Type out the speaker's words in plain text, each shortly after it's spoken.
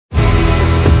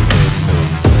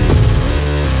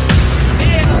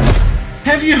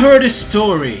Have you heard a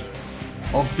story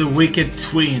of the wicked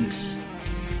twins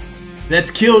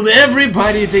that killed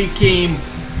everybody they came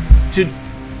to?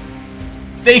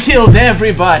 They killed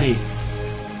everybody!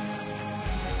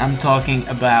 I'm talking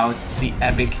about the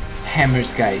epic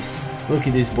hammers, guys. Look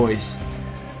at these boys.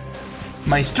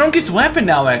 My strongest weapon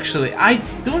now, actually. I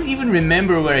don't even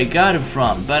remember where I got it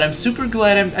from, but I'm super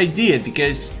glad I did,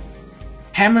 because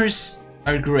hammers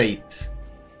are great.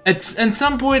 At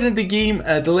some point in the game,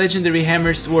 the legendary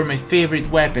hammers were my favorite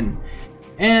weapon.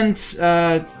 And,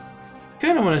 kind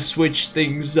of want to switch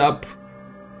things up.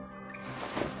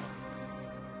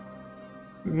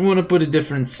 I want to put a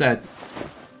different set.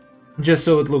 Just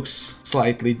so it looks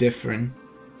slightly different.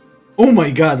 Oh my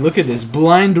god, look at this.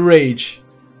 Blind Rage.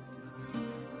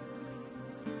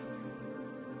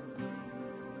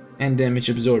 And damage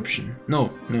absorption. No.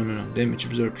 Damage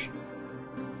absorption.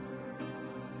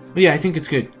 But yeah, I think it's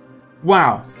good.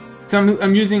 Wow. So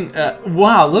I'm using...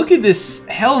 wow, look at this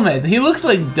helmet. He looks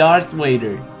like Darth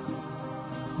Vader.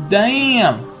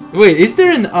 Damn. Wait, is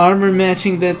there an armor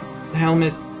matching that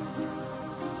helmet?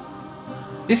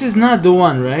 This is not the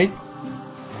one, right?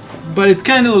 But it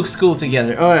kind of looks cool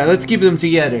together. Alright, let's keep them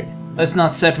together. Let's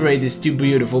not separate these two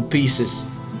beautiful pieces.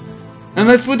 And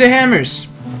let's put the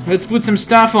hammers. Let's put some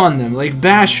stuff on them, like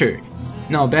Basher.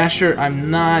 No, Basher,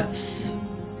 I'm not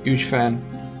huge fan.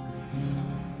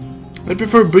 I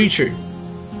prefer Breacher,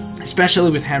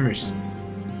 especially with hammers.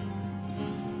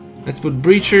 Let's put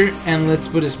Breacher and let's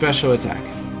put a special attack.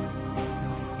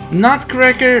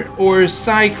 Nutcracker or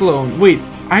Cyclone. Wait,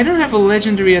 I don't have a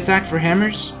legendary attack for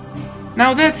hammers?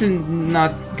 Now that's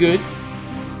not good.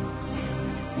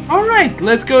 Alright,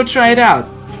 let's go try it out.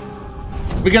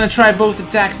 We're gonna try both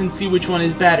attacks and see which one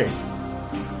is better.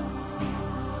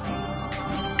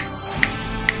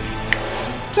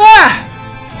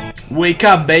 Ah! Wake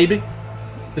up, baby.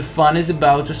 The fun is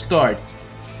about to start.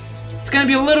 It's gonna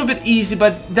be a little bit easy,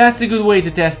 but that's a good way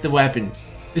to test the weapon.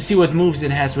 To see what moves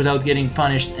it has without getting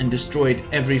punished and destroyed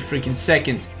every freaking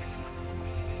second.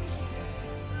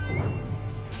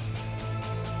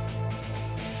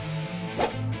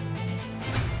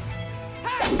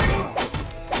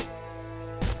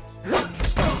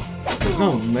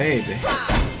 Oh, maybe.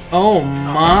 Oh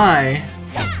my.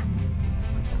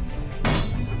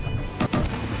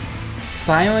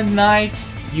 Silent Night,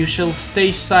 you shall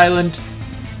stay silent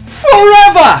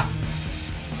forever!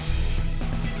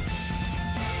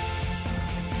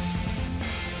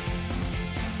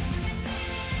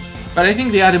 But I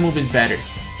think the other move is better.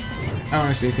 I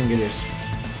honestly think it is.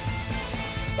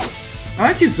 I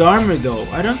like his armor though.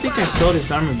 I don't think I saw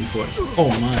this armor before. Oh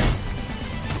my.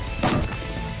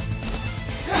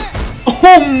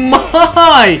 Oh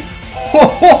my! Ho,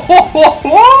 ho, ho, ho,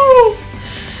 ho!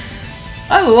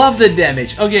 I love the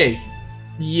damage. Okay.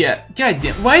 Yeah. God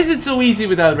damn. Why is it so easy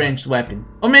without ranged weapon?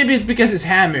 Or maybe it's because it's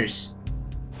hammers.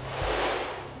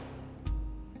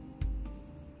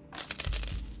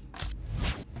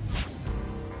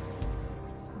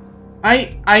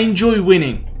 I enjoy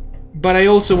winning, but I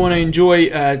also want to enjoy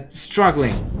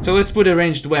struggling. So let's put a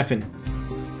ranged weapon.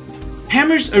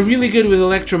 Hammers are really good with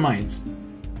electromines.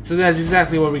 So that's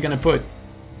exactly what we're gonna put.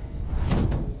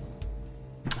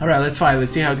 Alright, let's fight.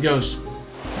 Let's see how it goes.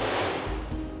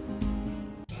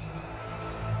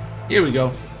 Here we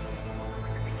go.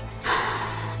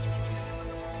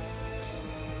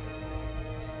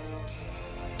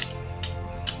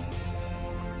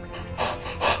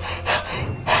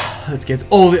 Let's get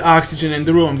all the oxygen in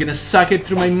the room. I'm gonna suck it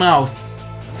through my mouth.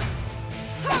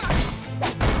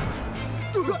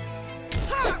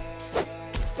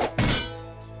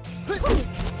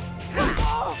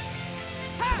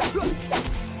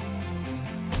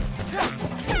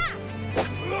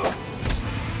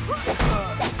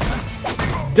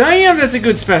 Damn, that's a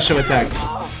good special attack.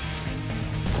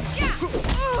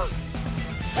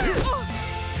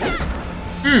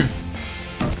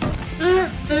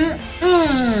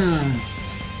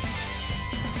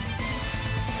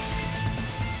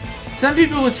 Some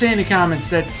people would say in the comments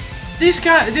that these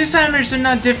hammers are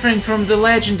not different from the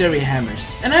legendary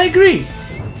hammers, and I agree.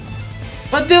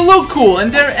 But they look cool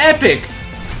and they're epic.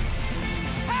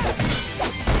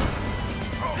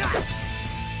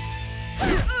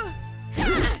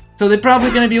 So they're probably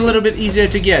gonna be a little bit easier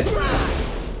to get.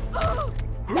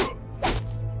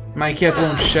 My cat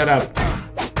won't shut up.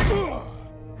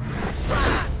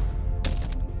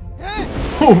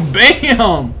 Oh,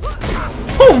 bam!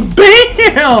 Oh,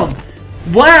 bam!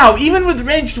 Wow, even with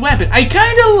ranged weapon, I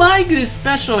kinda like this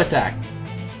special attack.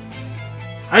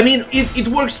 I mean, it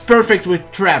works perfect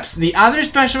with traps. The other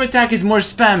special attack is more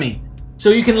spammy. So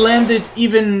you can land it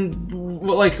even,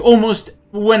 like, almost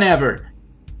whenever.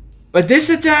 But this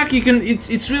attack, you can.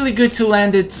 It's really good to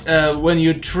land it when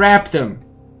you trap them.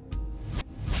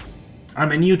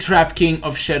 I'm a new trap king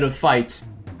of Shadow Fight.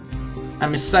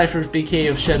 I'm a Cypher PK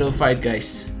of Shadow Fight,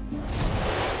 guys.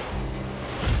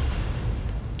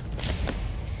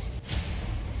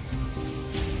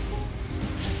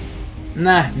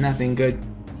 Nah, nothing good.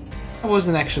 I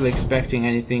wasn't actually expecting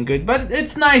anything good, but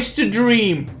it's nice to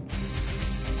dream.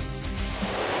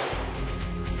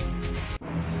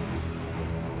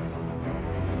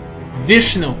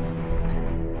 Vishnu.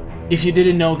 If you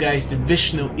didn't know, guys, the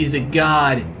Vishnu is a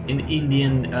god in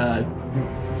Indian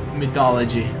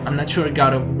mythology. I'm not sure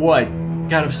god of what.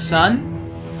 God of sun?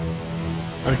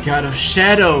 Or god of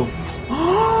shadow?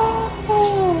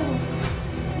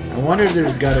 I wonder if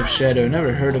there's god of shadow.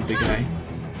 Never heard of the guy.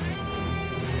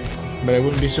 But I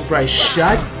wouldn't be surprised.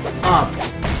 Shut up!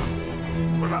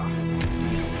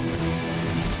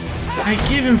 I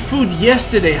gave him food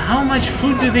yesterday. How much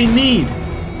food do they need?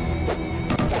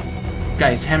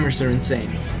 Guys, hammers are insane.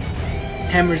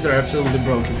 Hammers are absolutely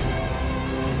broken.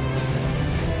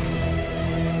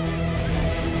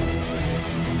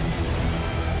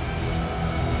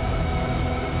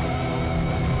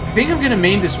 I think I'm gonna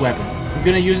main this weapon. I'm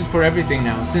gonna use it for everything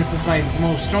now, since it's my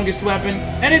most strongest weapon,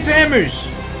 and it's hammers!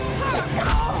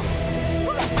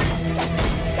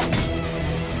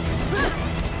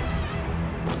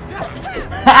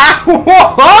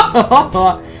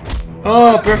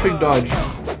 Oh, perfect dodge.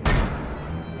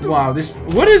 Wow, this...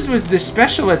 What is with this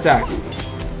special attack?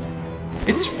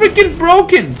 It's freaking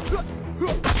broken!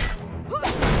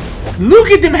 Look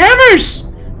at them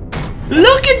hammers!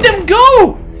 Look at them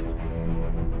go!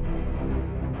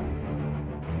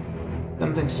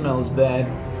 Something smells bad.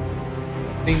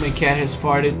 I think my cat has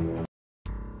farted.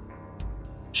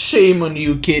 Shame on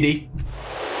you, kitty.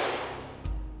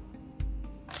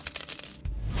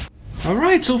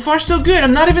 Alright, so far so good.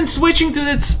 I'm not even switching to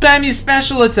that spammy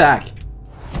special attack.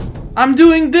 I'm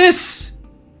doing this!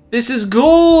 This is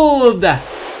gold!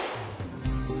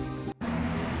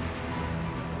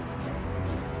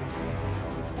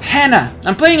 Hannah!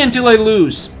 I'm playing until I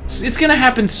lose. It's gonna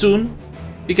happen soon.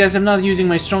 Because I'm not using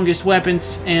my strongest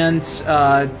weapons and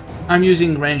I'm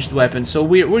using ranged weapons. So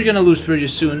we're gonna lose pretty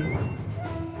soon.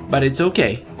 But it's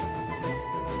okay.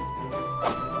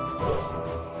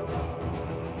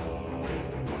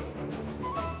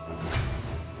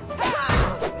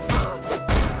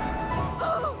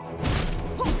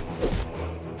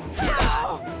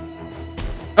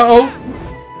 Uh-oh.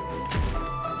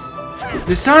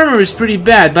 This armor is pretty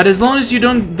bad, but as long as you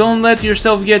don't let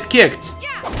yourself get kicked.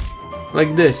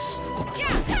 Like this.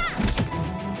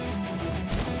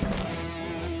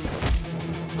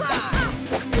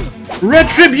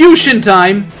 Retribution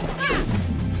time!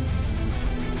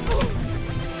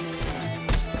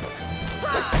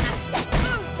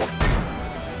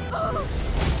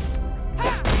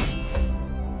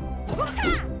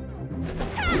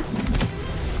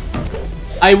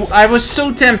 I was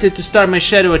so tempted to start my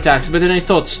shadow attacks, but then I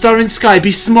thought, StarInSky,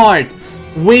 be smart!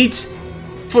 Wait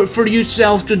for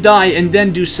yourself to die and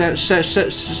then do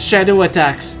shadow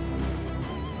attacks.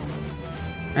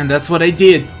 And that's what I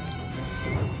did.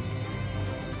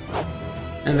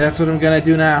 And that's what I'm gonna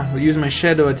do now. I'll use my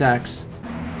shadow attacks.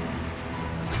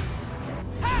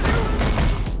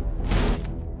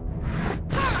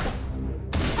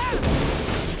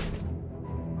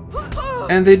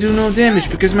 And they do no damage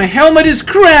because my helmet is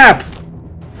crap!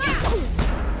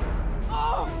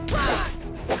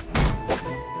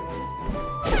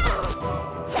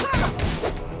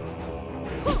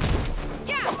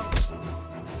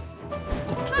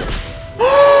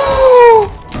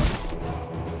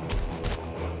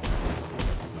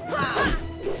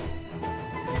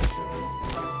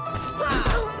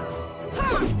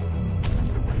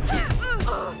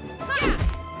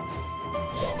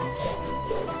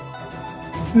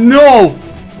 No!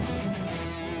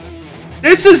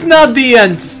 This is not the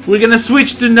end! We're gonna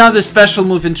switch to another special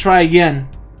move and try again.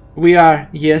 We are.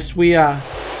 Yes, we are.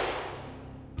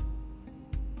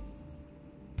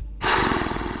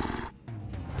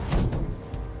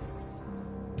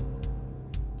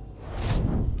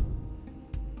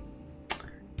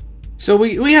 So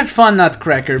we had fun,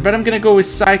 Nutcracker, but I'm gonna go with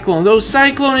Cyclone. Though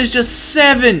Cyclone is just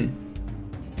 7!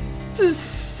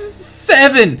 Just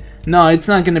 7! No, it's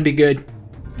not gonna be good.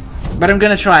 But I'm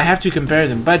gonna try, I have to compare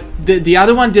them. But the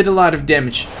other one did a lot of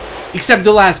damage. Except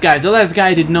the last guy. The last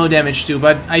guy did no damage too,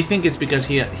 but I think it's because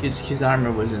his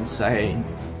armor was insane.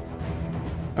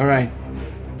 Alright.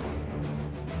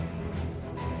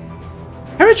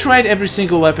 Have I tried every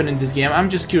single weapon in this game?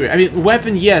 I'm just curious. I mean,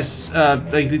 weapon, yes,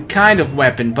 like the kind of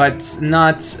weapon, but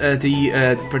not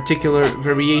the particular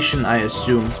variation, I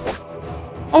assume.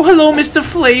 Oh, hello, Mr.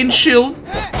 Flay and Shield.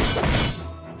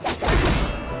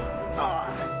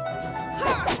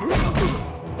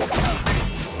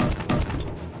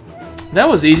 That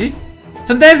was easy.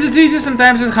 Sometimes it's easy,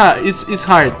 sometimes it's hard. It's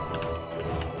hard.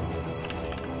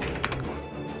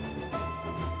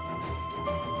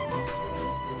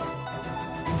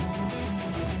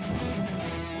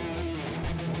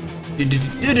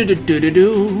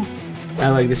 I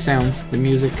like the sound, the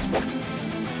music.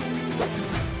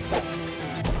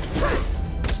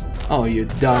 Oh, you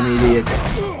dumb idiot.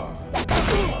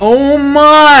 Oh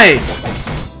my!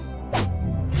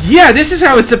 Yeah, this is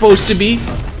how it's supposed to be.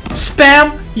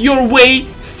 Spam your way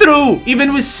through,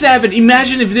 even with 7.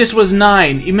 Imagine if this was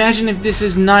 9. Imagine if this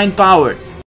is 9 power.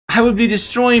 I would be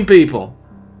destroying people.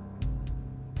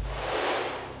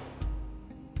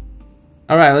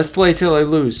 Alright, let's play till I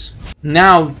lose.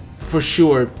 Now, for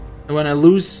sure, when I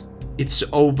lose, it's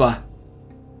over.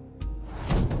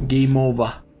 Game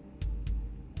over.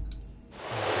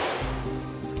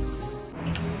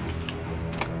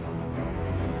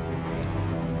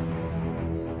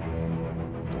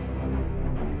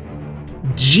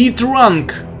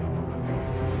 G-Trunk.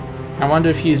 I wonder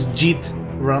if he is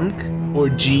G-Trunk or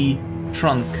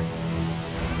G-Trunk.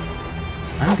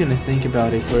 I'm gonna think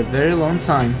about it for a very long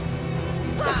time.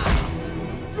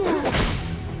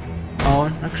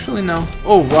 Oh, actually no.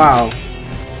 Oh wow.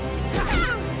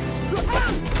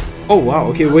 Oh wow.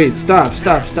 Okay, wait. Stop,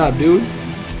 dude.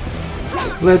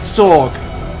 Let's talk.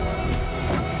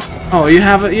 Oh, you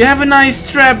have a nice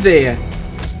strap there.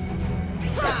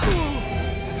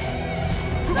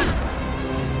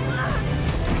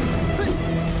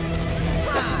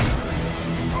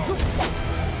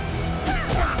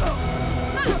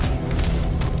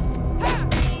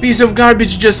 Piece of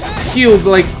garbage just healed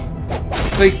like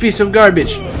piece of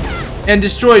garbage and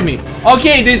destroyed me.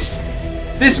 Okay, this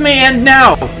may end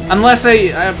now unless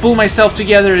I pull myself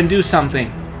together and do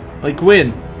something, like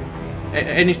win.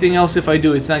 Anything else if I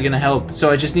do, it's not gonna help.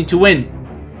 So I just need to win.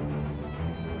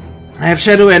 I have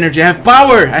shadow energy. I have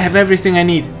power. I have everything I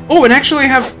need. Oh, and actually I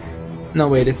have. No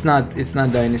wait, it's not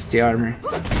Dynasty armor.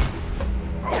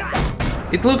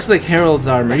 It looks like Herald's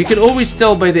armor. You can always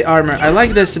tell by the armor. I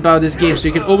like this about this game, so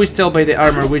you can always tell by the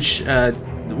armor which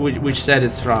set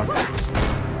it's from.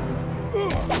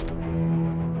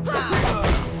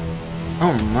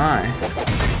 Oh my.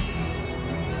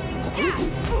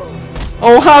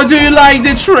 Oh, how do you like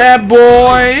the trap,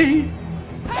 boy?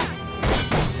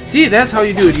 See, that's how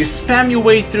you do it. You spam your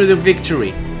way through the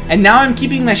victory. And now I'm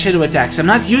keeping my shadow attacks. I'm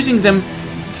not using them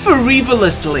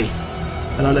frivolously.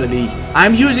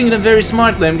 I'm using them very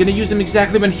smartly. I'm gonna use them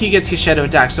exactly when he gets his shadow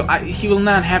attack, so he will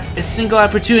not have a single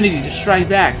opportunity to strike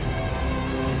back.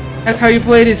 That's how you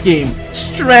play this game.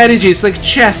 Strategy. It's like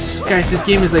chess. Guys, this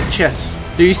game is like chess.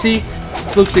 Do you see?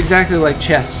 It looks exactly like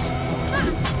chess.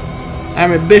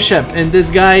 I'm a bishop, and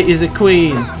this guy is a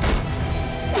queen.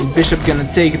 The bishop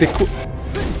gonna take the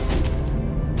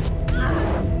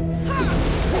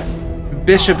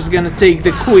Bishop's gonna take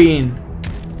the queen.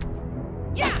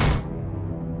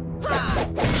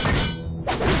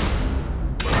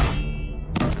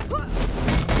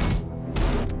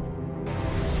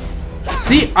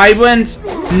 See, I went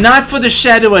not for the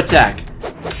shadow attack,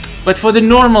 but for the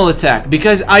normal attack,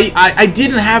 because I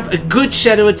didn't have a good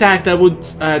shadow attack that would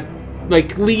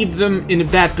like leave them in a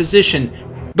bad position.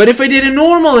 But if I did a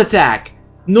normal attack,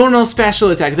 normal special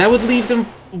attack, that would leave them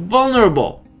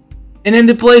vulnerable and in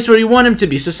the place where you want them to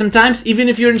be. So sometimes, even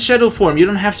if you're in shadow form, you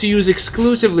don't have to use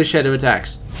exclusively shadow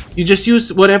attacks. You just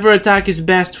use whatever attack is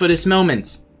best for this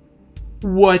moment.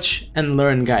 Watch and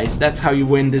learn, guys. That's how you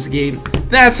win this game.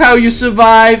 That's how you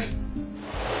survive.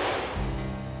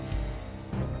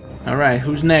 Alright,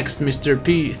 who's next, Mr.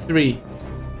 P3?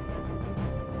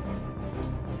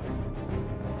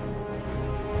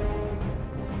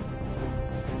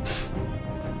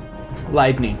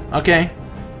 Lightning, okay.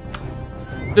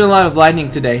 Been a lot of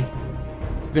lightning today.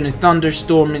 Been a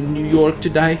thunderstorm in New York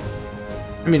today.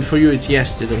 I mean, for you it's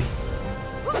yesterday.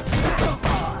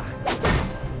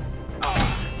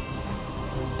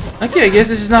 Okay, I guess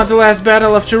this is not the last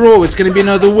battle after all. It's gonna be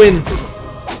another win.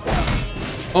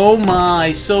 Oh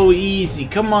my, so easy.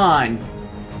 Come on.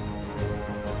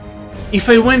 If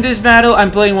I win this battle, I'm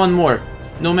playing one more.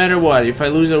 No matter what. If I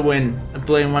lose or win, I'm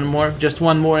playing one more. Just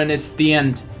one more and it's the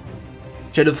end.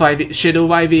 Shadow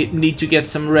 5 need to get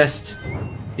some rest.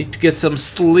 Need to get some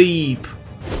sleep.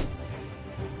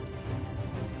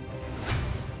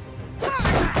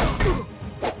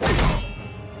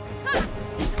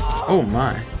 Oh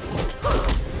my.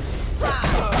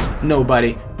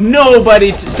 Nobody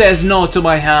says no to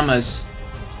my hammers.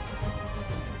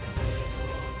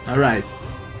 Alright.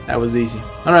 That was easy.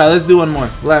 Alright, let's do one more.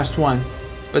 Last one.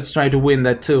 Let's try to win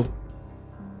that too.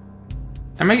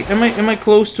 Am I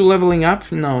close to leveling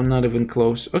up? No, not even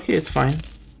close. Okay, it's fine.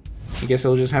 I guess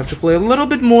I'll just have to play a little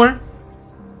bit more.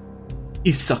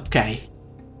 It's okay.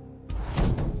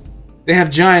 They have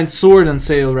giant sword on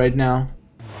sale right now.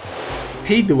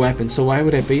 Paid the weapon, so why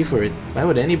would I pay for it? Why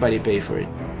would anybody pay for it?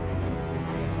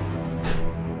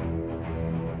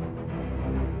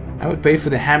 I would pay for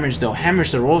the hammers though.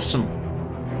 Hammers are awesome.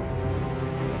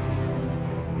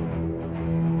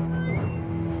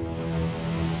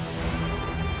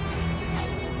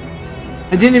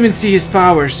 I didn't even see his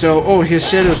power, so... Oh, his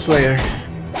Shadow Slayer.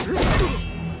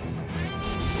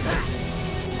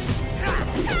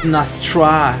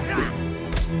 Nastra.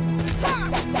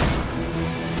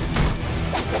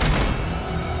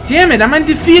 Damn it, I'm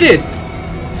undefeated!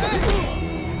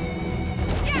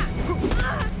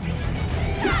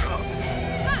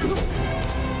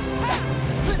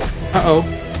 Uh-oh.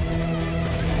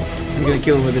 I'm gonna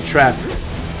kill him with a trap.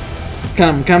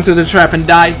 Come to the trap and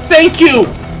die. Thank you!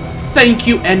 Thank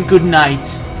you and good night,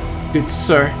 good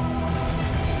sir.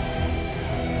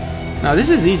 Now this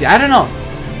is easy. I don't know.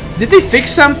 Did they fix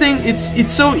something?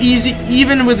 It's so easy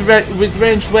even with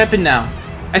ranged weapon now.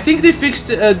 I think they fixed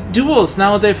duels.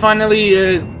 Now they're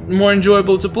finally more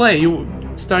enjoyable to play. You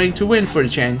starting to win for a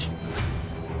change.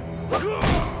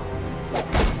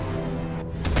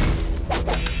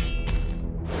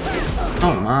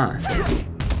 Oh my.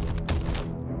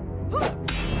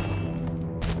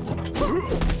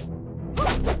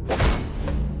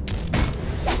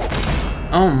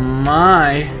 Oh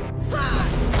my.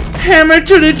 Hammer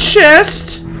to the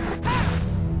chest.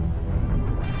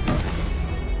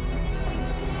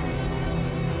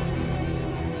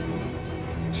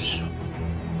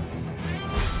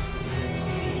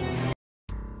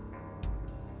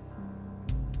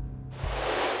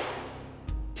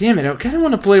 Damn it, I kind of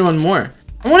want to play one more.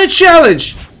 I want a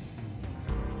challenge!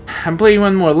 I'm playing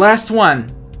one more. Last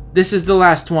one. This is the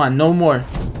last one. No more.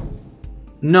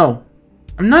 No.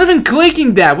 I'm not even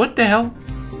clicking that. What the hell?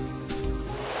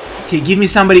 Okay, give me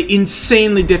somebody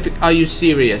insanely difficult. Are you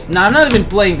serious? No, I'm not even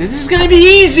playing this. This is gonna be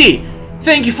easy!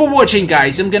 Thank you for watching,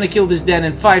 guys. I'm gonna kill this den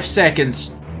in 5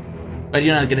 seconds. But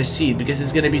you're not gonna see it because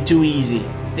it's gonna be too easy.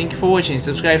 Thank you for watching.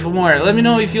 Subscribe for more. Let me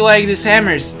know if you like these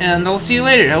hammers. And I'll see you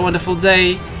later. Have a wonderful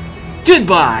day.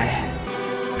 Goodbye!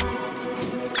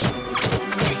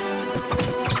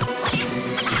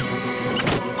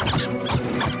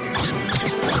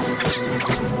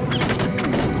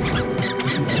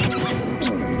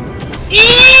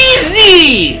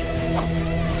 Easy!